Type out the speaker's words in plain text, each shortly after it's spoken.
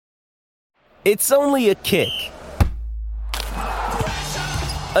It's only a kick,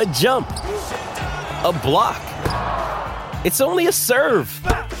 a jump, a block. It's only a serve.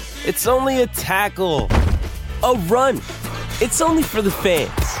 It's only a tackle, a run. It's only for the fans.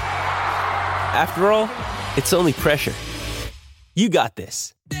 After all, it's only pressure. You got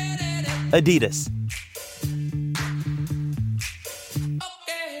this. Adidas.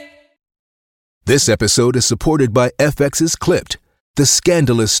 This episode is supported by FX's Clipped, the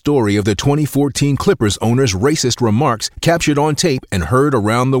scandalous story of the 2014 Clippers owner's racist remarks captured on tape and heard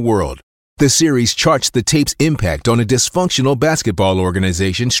around the world. The series charts the tape's impact on a dysfunctional basketball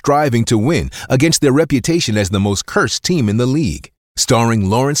organization striving to win against their reputation as the most cursed team in the league. Starring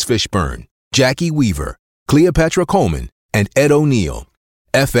Lawrence Fishburne, Jackie Weaver, Cleopatra Coleman, and Ed O'Neill.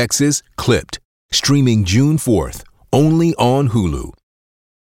 FX's Clipped, streaming June 4th, only on Hulu.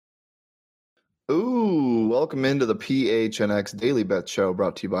 Ooh, welcome into the PHNX Daily Bet Show,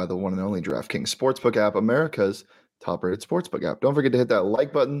 brought to you by the one and only DraftKings Sportsbook app, America's top-rated sportsbook app. Don't forget to hit that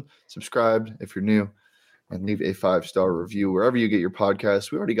like button, subscribe if you're new, and leave a 5-star review wherever you get your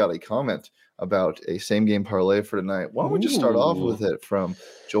podcasts. We already got a comment about a same-game parlay for tonight. Why don't we just start off with it from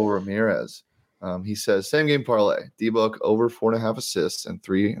Joel Ramirez? He says, same-game parlay, D-Book over 4.5 assists and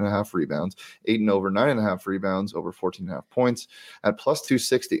 3.5 rebounds, Ayton over 9.5 rebounds, over 14.5 points at plus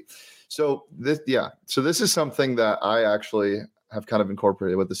 260. So this is something that I actually have kind of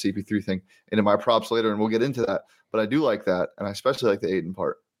incorporated with the CP3 thing into my props later, and we'll get into that. But I do like that, and I especially like the Ayton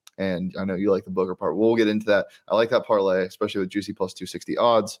part. And I know you like the Booker part. We'll get into that. I like that parlay, especially with juicy plus 260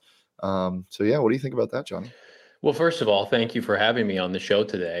 odds. What do you think about that, Johnny? Well, first of all, thank you for having me on the show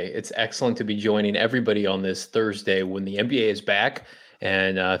today. It's excellent to be joining everybody on this Thursday when the NBA is back.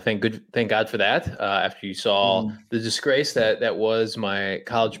 And thank God for that. After you saw the disgrace that was my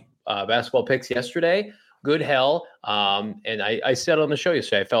college basketball picks yesterday, good hell. And I said on the show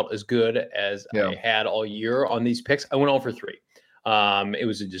yesterday, I felt as good as I had all year on these picks. I went all for 3. It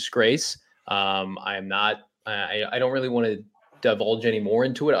was a disgrace. I don't really want to divulge any more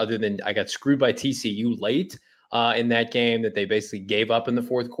into it other than I got screwed by TCU late in that game that they basically gave up in the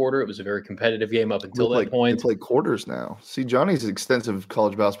fourth quarter. It was a very competitive game up until that point. They play quarters now. See, Johnny's extensive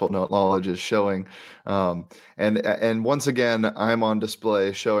college basketball knowledge is showing. And once again, I'm on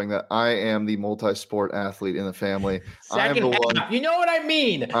display showing that I am the multi-sport athlete in the family. Second half, you know what I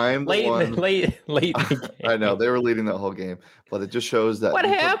mean? I'm late in the game. I know, they were leading that whole game, but it just shows that what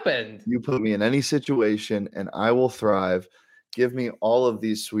happened? You put me in any situation and I will thrive. Give me all of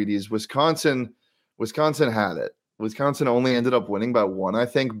these sweeties. Wisconsin had it. Wisconsin only ended up winning by 1, I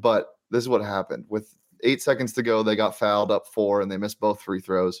think, but this is what happened. With 8 seconds to go, they got fouled up 4, and they missed both free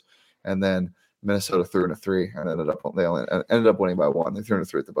throws. And then Minnesota threw in a 3 and ended up winning by 1. They threw in a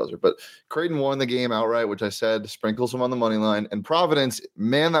 3 at the buzzer. But Creighton won the game outright, which I said sprinkles them on the money line. And Providence,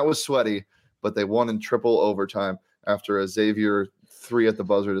 man, that was sweaty, but they won in triple overtime after a Xavier 3 at the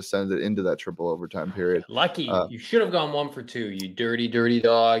buzzer to send it into that triple overtime period. Lucky. You should have gone 1 for 2, you dirty, dirty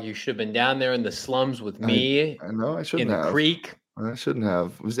dog. You should have been down there in the slums with me. I know I shouldn't have. In the creek. I shouldn't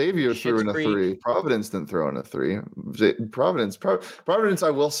have. Xavier threw in a 3. Providence didn't throw in a 3. Providence, I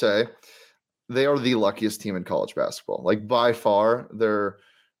will say, they are the luckiest team in college basketball. Like, by far, they're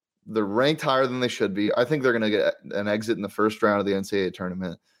ranked higher than they should be. I think they're going to get an exit in the first round of the NCAA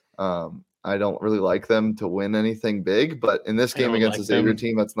tournament. I don't really like them to win anything big, but in this game against the Xavier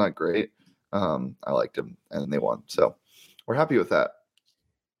team, that's not great. I liked them, and they won. So we're happy with that.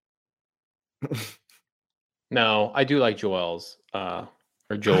 No, I do like Joel's, not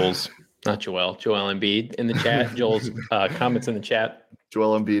Joel Embiid in the chat. Joel's comments in the chat.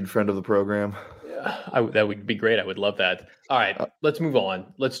 Joel Embiid, friend of the program. Yeah, that would be great. I would love that. All right, let's move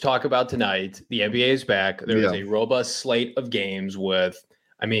on. Let's talk about tonight. The NBA is back. There is a robust slate of games with,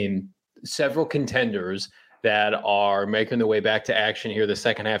 several contenders that are making their way back to action here. The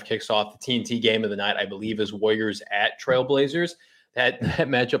second half kicks off. The TNT game of the night, I believe, is Warriors at Trailblazers. That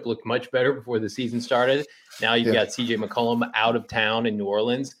matchup looked much better before the season started. Now you've got CJ McCollum out of town in New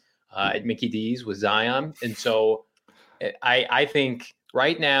Orleans at Mickey D's with Zion. And so I think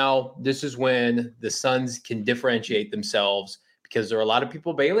right now this is when the Suns can differentiate themselves because there are a lot of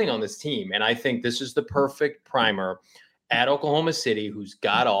people bailing on this team. And I think this is the perfect primer at Oklahoma City, who's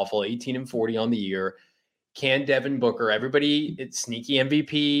god-awful, 18-40 on the year. Can Devin Booker, everybody, it's sneaky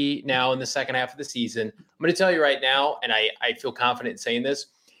MVP now in the second half of the season. I'm going to tell you right now, and I feel confident in saying this,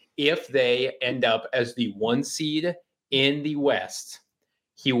 if they end up as the 1 seed in the West,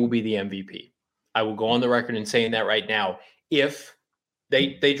 he will be the MVP. I will go on the record in saying that right now. If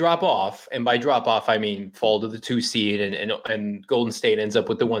they drop off, and by drop off, I mean fall to the 2 seed and Golden State ends up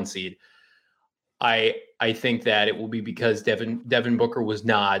with the 1 seed, I think that it will be because Devin Booker was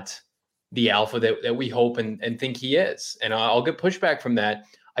not the alpha that we hope and think he is. And I'll get pushback from that.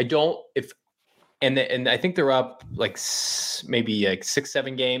 I don't and I think they're up like maybe like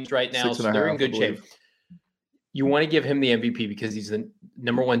 6-7 games right now, so they're in good shape. You want to give him the MVP because he's the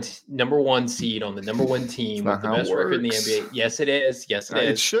number one seed on the number one team with the best record in the NBA. Yes, it is. Yes, it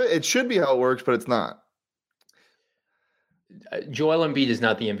is. It should be how it works, but it's not. Joel Embiid is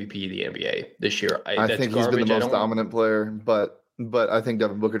not the MVP of the NBA this year. I think he's been the most dominant player, but I think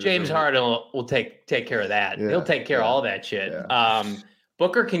Devin Booker. James Harden will take care of that. Yeah, he'll take care of all that shit. Yeah.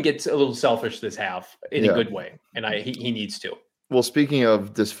 Booker can get a little selfish this half in a good way, and he needs to. Well, speaking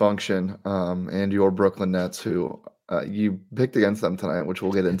of dysfunction, and your Brooklyn Nets, who you picked against them tonight, which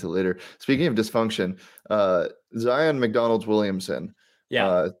we'll get into later. Speaking of dysfunction, Zion McDonald's-Williamson,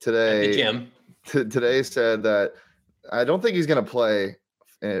 today said that I don't think he's going to play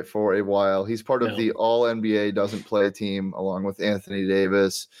for a while. He's part of the All NBA doesn't play team, along with Anthony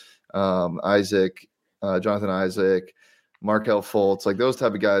Davis, Jonathan Isaac, Markelle Fultz, like those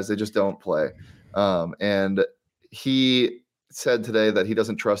type of guys. They just don't play. And he said today that he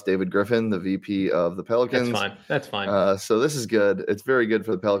doesn't trust David Griffin, the VP of the Pelicans. That's fine. So this is good. It's very good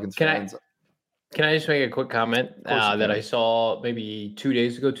for the Pelicans fans. Can I just make a quick comment that I saw maybe 3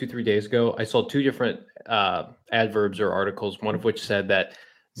 days ago? I saw two different adverbs or articles, one of which said that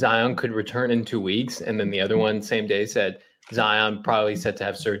Zion could return in 2 weeks. And then the other one same day said Zion probably set to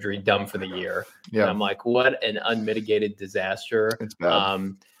have surgery, done for the year. Yeah. And I'm like, what an unmitigated disaster. It's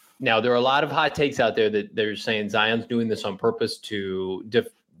bad. Now, there are a lot of hot takes out there that they're saying Zion's doing this on purpose to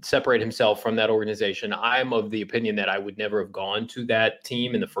separate himself from that organization. I'm of the opinion that I would never have gone to that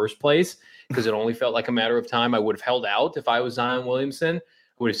team in the first place because it only felt like a matter of time. I would have held out if I was Zion Williamson. I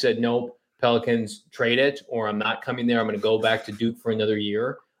would have said, nope, Pelicans, trade it, or I'm not coming there. I'm going to go back to Duke for another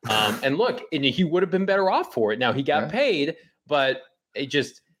year. And look, and he would have been better off for it. Now, he got paid, but it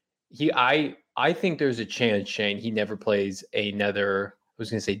just I think there's a chance, Shane, he never plays another – I was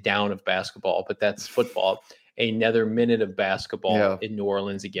going to say down of basketball, but that's football. Another minute of basketball in New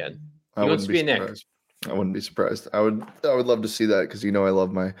Orleans again. He wants to be a Knick. I wouldn't be surprised. I would love to see that because I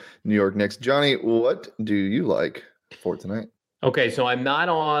love my New York Knicks. Johnny, what do you like for tonight? Okay, so I'm not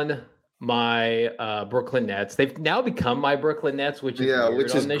on my Brooklyn Nets. They've now become my Brooklyn Nets, which is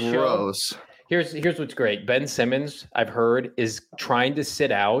weird on this gross. Show. Here's what's great. Ben Simmons, I've heard, is trying to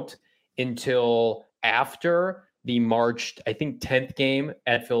sit out until after the March, I think, 10th game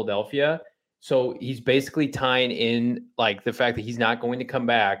at Philadelphia. So he's basically tying in like the fact that he's not going to come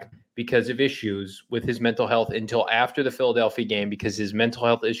back because of issues with his mental health until after the Philadelphia game, because his mental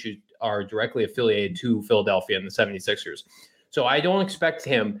health issues are directly affiliated to Philadelphia and the 76ers. So I don't expect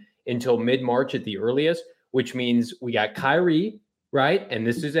him until mid-March at the earliest, which means we got Kyrie, right? And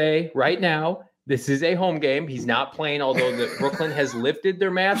this is a home game. He's not playing, although Brooklyn has lifted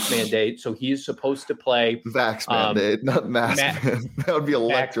their mask mandate, so he is supposed to play. Vax mandate, not mask. That would be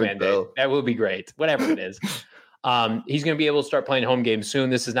electric, though. That would be great. Whatever it is. He's going to be able to start playing home games soon.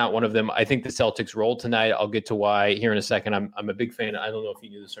 This is not one of them. I think the Celtics roll tonight. I'll get to why here in a second. I'm a big fan. I don't know if you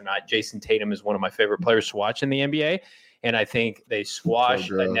knew this or not. Jason Tatum is one of my favorite players to watch in the NBA, and I think they squash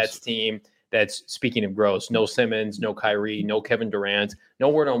a Nets team. That's, speaking of gross, no Simmons, no Kyrie, no Kevin Durant. No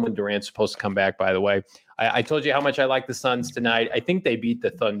word on when Durant's supposed to come back, by the way. I told you how much I like the Suns tonight. I think they beat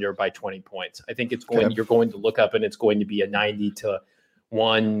the Thunder by 20 points. I think you're going to look up and it's going to be a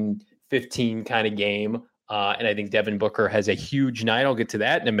 90-115 kind of game. And I think Devin Booker has a huge night. I'll get to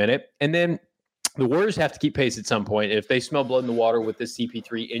that in a minute. And then the Warriors have to keep pace at some point. If they smell blood in the water with this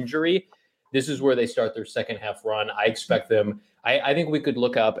CP3 injury, this is where they start their second half run. I expect them. I think we could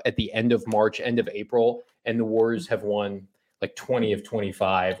look up at the end of March, end of April, and the Warriors have won like 20 of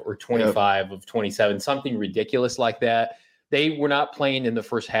 25 or 25 of 27, something ridiculous like that. They were not playing in the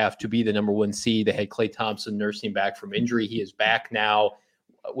first half to be the number one seed. They had Klay Thompson nursing back from injury. He is back now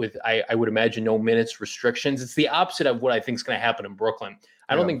with, I would imagine, no minutes restrictions. It's the opposite of what I think is going to happen in Brooklyn.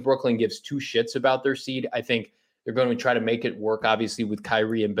 I don't think Brooklyn gives two shits about their seed. I think they're going to try to make it work, obviously, with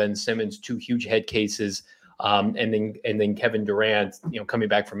Kyrie and Ben Simmons, two huge head cases. And then Kevin Durant, coming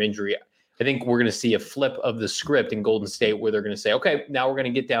back from injury. I think we're going to see a flip of the script in Golden State where they're going to say, okay, now we're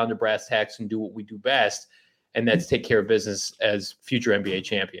going to get down to brass tacks and do what we do best, and that's take care of business as future NBA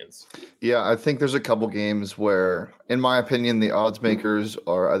champions. Yeah, I think there's a couple games where, in my opinion, the odds makers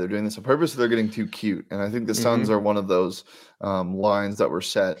are either doing this on purpose or they're getting too cute. And I think the Suns are one of those lines that were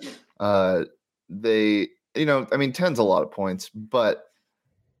set. 10's a lot of points, but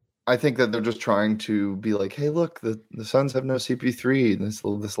I think that they're just trying to be like, hey, look, the Suns have no CP3.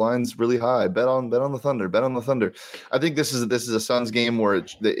 This line's really high. Bet on the Thunder. Bet on the Thunder. I think this is a Suns game where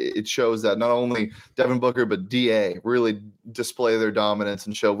it shows that not only Devin Booker but DA really display their dominance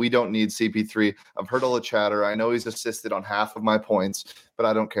and show we don't need CP3. I've heard all the chatter. I know he's assisted on half of my points, but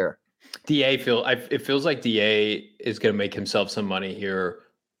I don't care. It feels like DA is going to make himself some money here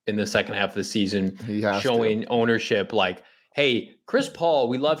in the second half of the season, showing ownership like, hey, Chris Paul,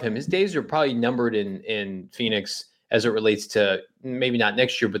 we love him. His days are probably numbered in Phoenix as it relates to maybe not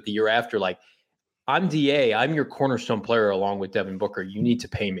next year, but the year after. Like, I'm DA. I'm your cornerstone player along with Devin Booker. You need to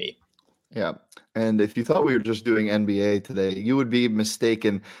pay me. Yeah. And if you thought we were just doing NBA today, you would be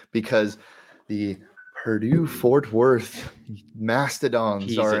mistaken because the Purdue Fort Worth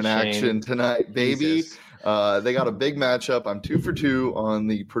Mastodons are in action tonight, baby. They got a big matchup. I'm 2 for 2 on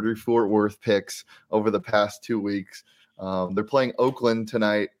the Purdue Fort Worth picks over the past 2 weeks. They're playing Oakland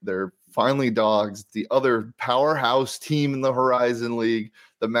tonight. They're finally dogs, the other powerhouse team in the Horizon League.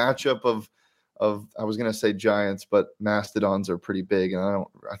 The matchup of I was gonna say Giants, but Mastodons are pretty big, and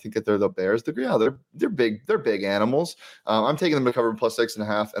I think that they're the Bears. They're big. They're big animals. I'm taking them to cover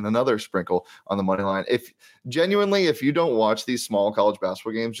 +6.5 and another sprinkle on the money line. If you don't watch these small college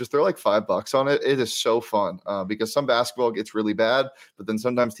basketball games, just throw like $5 on it. It is so fun because some basketball gets really bad, but then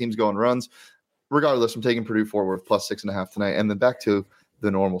sometimes teams go on runs. Regardless, I'm taking Purdue Fort Worth +6.5 tonight, and then back to the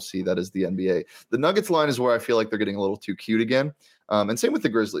normalcy that is the NBA. The Nuggets line is where I feel like they're getting a little too cute again, and same with the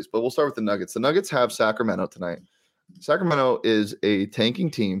Grizzlies. But we'll start with the Nuggets. The Nuggets have Sacramento tonight. Sacramento is a tanking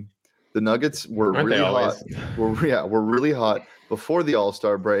team. The Nuggets were really hot. We're really hot before the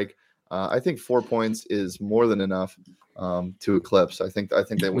All-Star break. I think 4 points is more than enough to eclipse. I think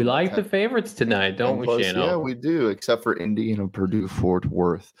they. We like the favorites tonight, don't we, Shano? Yeah, we do, except for Indy and Purdue Fort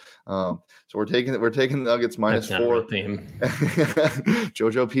Worth. So we're taking the Nuggets -4.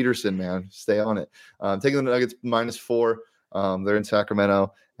 JoJo Peterson, man, stay on it. Taking the Nuggets -4. They're in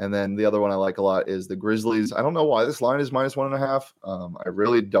Sacramento, and then the other one I like a lot is the Grizzlies. I don't know why this line is -1.5. I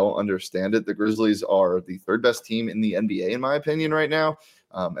really don't understand it. The Grizzlies are the third best team in the NBA, in my opinion, right now,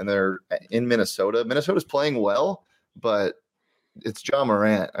 and they're in Minnesota. Minnesota's playing well, but it's Ja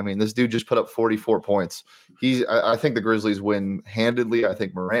Morant. I mean, this dude just put up 44 points. I think the Grizzlies win handedly. I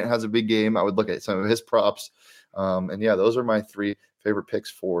think Morant has a big game. I would look at some of his props. And yeah, those are my 3 favorite picks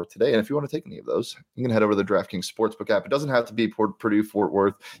for today. And if you want to take any of those, you can head over to the DraftKings Sportsbook app. It doesn't have to be Purdue Fort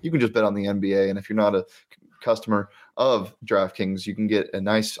Worth. You can just bet on the NBA. And if you're not a customer of DraftKings, you can get a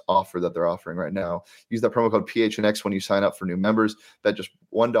nice offer that they're offering right now. Use that promo code PHNX when you sign up for new members. Bet just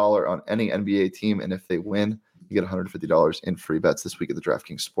 $1 on any NBA team. And if they win, you get $150 in free bets this week at the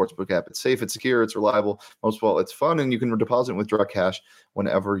DraftKings Sportsbook app. It's safe, it's secure, it's reliable. Most of all, it's fun, and you can deposit and withdraw cash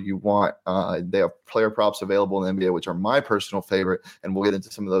whenever you want. They have player props available in the NBA, which are my personal favorite, and we'll get into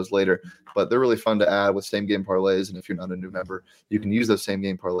some of those later. But they're really fun to add with same-game parlays, and if you're not a new member, you can use those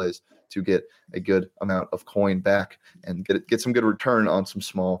same-game parlays to get a good amount of coin back and get some good return on some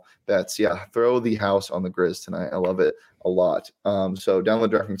small bets. Yeah, throw the house on the Grizz tonight. I love it a lot. So download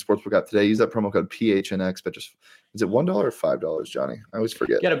DraftKings Sportsbook app today. Use that promo code PHNX. But just is it $1 or $5, Johnny? I always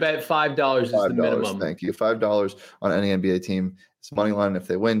forget. You got to bet $5 is the minimum. Thank you. $5 on any NBA team. It's money line. If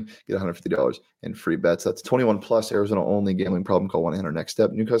they win, get $150 in free bets. That's 21 plus, Arizona only. Gambling problem? Call 1-800-NEXT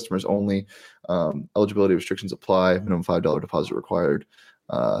STEP. New customers only. Eligibility restrictions apply. Minimum $5 deposit required.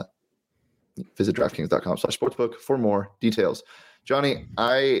 Visit DraftKings.com/sportsbook for more details. Johnny,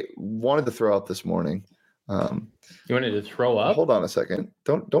 I wanted to throw out this morning. You wanted to throw up? Hold on a second.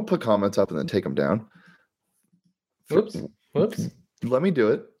 Don't put comments up and then take them down. Whoops. Let me do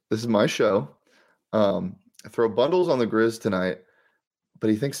it. This is my show. I throw bundles on the Grizz tonight, but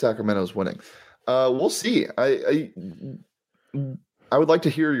he thinks Sacramento's winning. We'll see. I would like to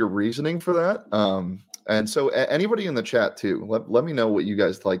hear your reasoning for that. And so anybody in the chat too, let me know what you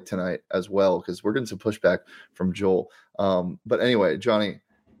guys like tonight as well, because we're getting some pushback from Joel. But anyway, Johnny,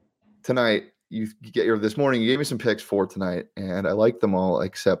 tonight this morning you gave me some picks for tonight, and I like them all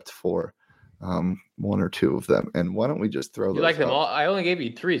except for one or two of them. And why don't we just throw those? You like them all? I only gave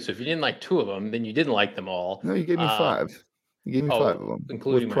you 3, so if you didn't like 2 of them, then you didn't like them all. No, you gave me 5. You gave me 5 of them,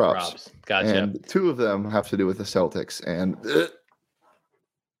 including my props. Gotcha. And 2 of them have to do with the Celtics, and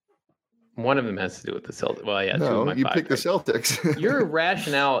one of them has to do with the Celtics. Well, yeah. No, 2 of my 5 picked the Celtics. Your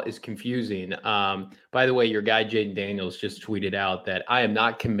rationale is confusing. By the way, your guy Jaden Daniels just tweeted out that I am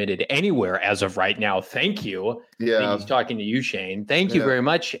not committed anywhere as of right now. Thank you. Yeah, he's talking to you, Shane. Thank you very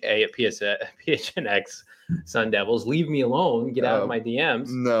much, PHNX Sun Devils. Leave me alone. Get out of my DMs.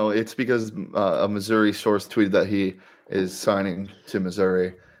 No, it's because a Missouri source tweeted that he is signing to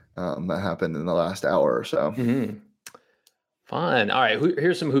Missouri. That happened in the last hour or so. Mm-hmm. Fun. All right,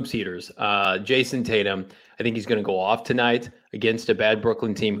 here's some hoops heaters. Jason Tatum, I think he's going to go off tonight against a bad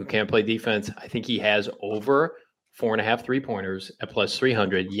Brooklyn team who can't play defense. I think he has over 4.5 3-pointers at plus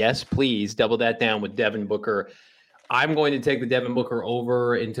 300. Yes, please double that down with Devin Booker. I'm going to take the Devin Booker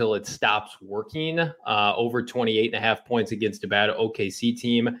over until it stops working. Over 28.5 points against a bad OKC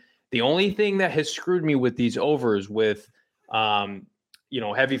team. The only thing that has screwed me with these overs with,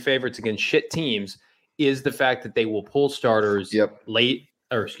 heavy favorites against shit teams is the fact that they will pull starters early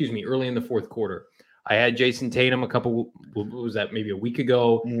in the fourth quarter. I had Jason Tatum maybe a week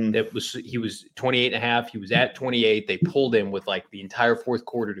ago? Mm-hmm. He was 28.5. He was at 28. They pulled him with like the entire fourth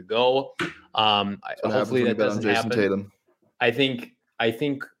quarter to go. Hopefully that doesn't happen. Tatum. I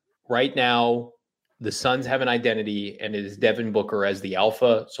think right now the Suns have an identity, and it is Devin Booker as the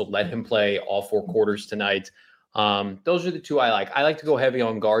alpha. So let him play all 4 quarters tonight. Those are the two I like. I like to go heavy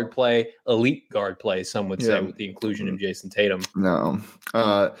on guard play, elite guard play, some would say, with the inclusion of Jason Tatum. No,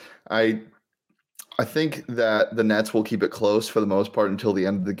 I think that the Nets will keep it close for the most part until the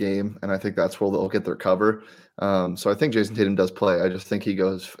end of the game, and I think that's where they'll get their cover. So I think Jason Tatum does play. I just think he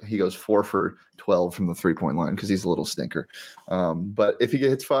goes 4 for 12 from the 3-point line because he's a little stinker. But if he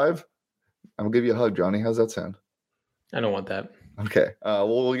hits 5, I'll give you a hug, Johnny. How's that sound? I don't want that. Okay.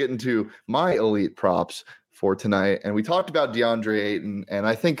 We'll get into my elite props for tonight. And we talked about DeAndre Ayton, and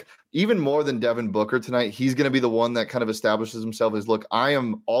I think even more than Devin Booker tonight, he's going to be the one that kind of establishes himself as, look, I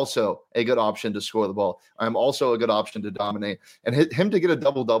am also a good option to score the ball. I'm also a good option to dominate. And him to get a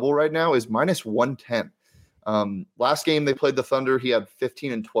double-double right now is minus 110. Last game they played the Thunder, he had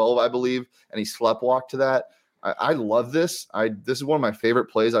 15 and 12, I believe, and he sleptwalked to that. I love this. This is one of my favorite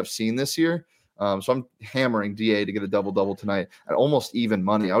plays I've seen this year. So I'm hammering DA to get a double-double tonight at almost even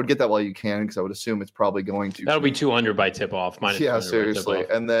money. I would get that while you can because I would assume it's probably going to. That'll be 200 by tip-off. Yeah, seriously.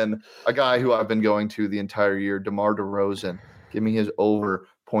 And then a guy who I've been going to the entire year, DeMar DeRozan. Give me his over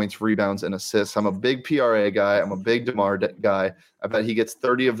points, rebounds, and assists. I'm a big PRA guy. I'm a big DeMar guy. I bet he gets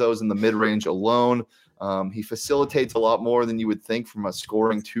 30 of those in the mid-range alone. He facilitates a lot more than you would think from a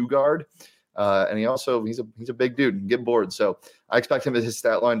scoring 2 guard. And he's a big dude and get bored. So I expect him at his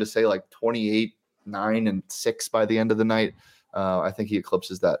stat line to say like 28, 9, and 6 by the end of the night. I think he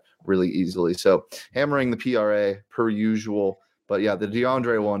eclipses that really easily. So hammering the PRA per usual. But yeah, the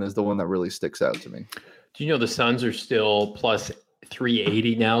DeAndre one is the one that really sticks out to me. Do you know the Suns are still plus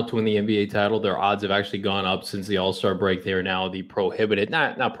 380 now to win the NBA title? Their odds have actually gone up since the All-Star break. They are now the prohibited,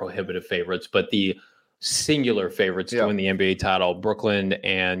 not prohibitive favorites, but the singular favorites to win the NBA title. Brooklyn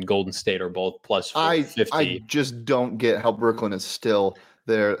and Golden State are both plus 450. I just don't get how Brooklyn is still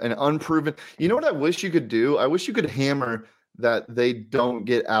there and unproven. You know what I wish you could do? I wish you could hammer that they don't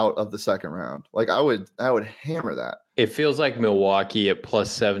get out of the second round. Like I would hammer that. It feels like Milwaukee at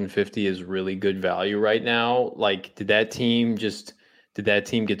plus 750 is really good value right now. Like, did that team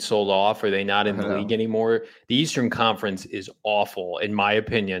get sold off? Are they not in the league anymore? The Eastern Conference is awful, in my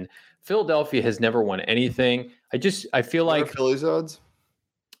opinion. Philadelphia has never won anything. I feel like Philly's odds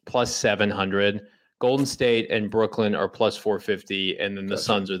plus 700. Golden State and Brooklyn are plus 450, and then the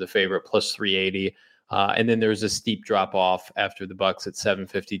Suns are the favorite plus 380. And then there's a steep drop off after the Bucks at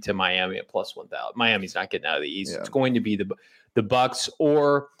 750 to Miami at plus 1,000. Miami's not getting out of the East. Yeah. It's going to be the Bucks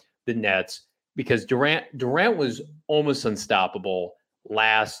or the Nets because Durant was almost unstoppable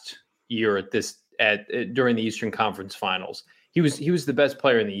last year during the Eastern Conference Finals. He was the best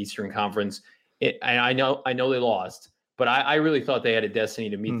player in the Eastern Conference. I know they lost, but I really thought they had a destiny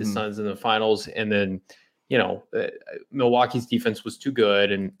to meet the Suns in the finals. And then, Milwaukee's defense was too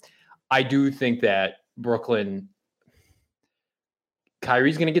good. And I do think that Brooklyn,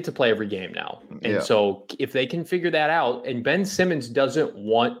 Kyrie's going to get to play every game now. And so if they can figure that out, and Ben Simmons doesn't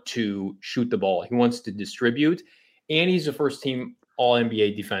want to shoot the ball. He wants to distribute, and he's a first-team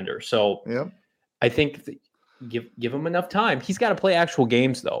All-NBA defender. So I think give him enough time. He's got to play actual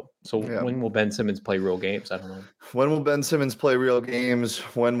games, though. So when will Ben Simmons play real games? I don't know. When will Ben Simmons play real games?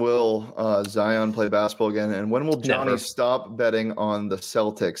 When will Zion play basketball again? And when will Johnny stop betting on the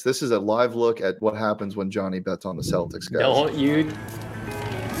Celtics? This is a live look at what happens when Johnny bets on the Celtics, guys. Don't you?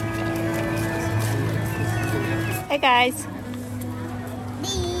 Hey, guys.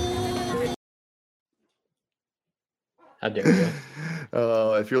 How dare you?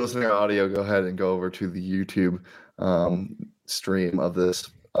 If you're listening to audio, go ahead and go over to the YouTube stream of this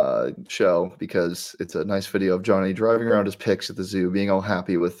show because it's a nice video of Johnny driving around his picks at the zoo, being all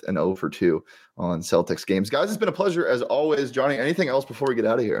happy with an 0 for 2 on Celtics games. Guys, it's been a pleasure as always. Johnny, anything else before we get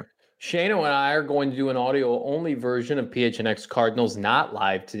out of here? Shano and I are going to do an audio-only version of PHNX Cardinals, not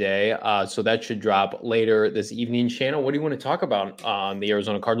live today, so that should drop later this evening. Shano, what do you want to talk about on the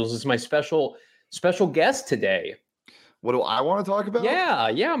Arizona Cardinals? This is my special guest today. What do I want to talk about? Yeah.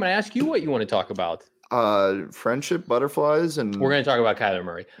 I'm going to ask you what you want to talk about. Friendship, butterflies, and we're going to talk about Kyler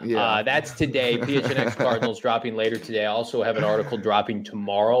Murray. Yeah. That's today. PHNX Cardinals dropping later today. I also have an article dropping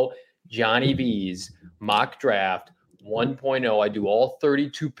tomorrow. Johnny V's mock draft 1.0. I do all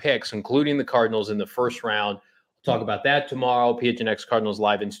 32 picks, including the Cardinals in the first round. We'll talk about that tomorrow. PHNX Cardinals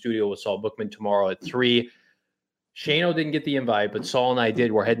live in studio with Saul Bookman tomorrow at 3. Shano didn't get the invite, but Saul and I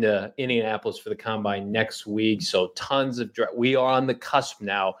did. We're heading to Indianapolis for the Combine next week. So tons of we are on the cusp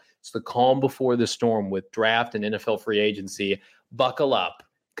now. It's the calm before the storm with draft and NFL free agency. Buckle up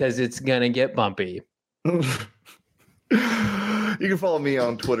because it's going to get bumpy. You can follow me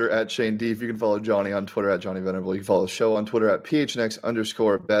on Twitter at Shane Deef. You can follow Johnny on Twitter at Johnny Venerable. You can follow the show on Twitter at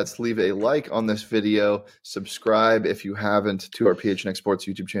PHNX_bets. Leave a like on this video. Subscribe if you haven't to our PHNX Sports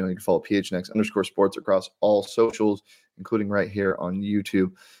YouTube channel. You can follow PHNX_sports across all socials, including right here on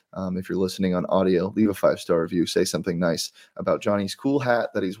YouTube. If you're listening on audio, leave a 5-star review. Say something nice about Johnny's cool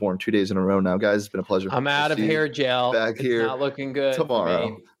hat that he's worn 2 days in a row now. Guys, it's been a pleasure. I'm out of hair gel. Back here. Not looking good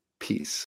tomorrow. Peace.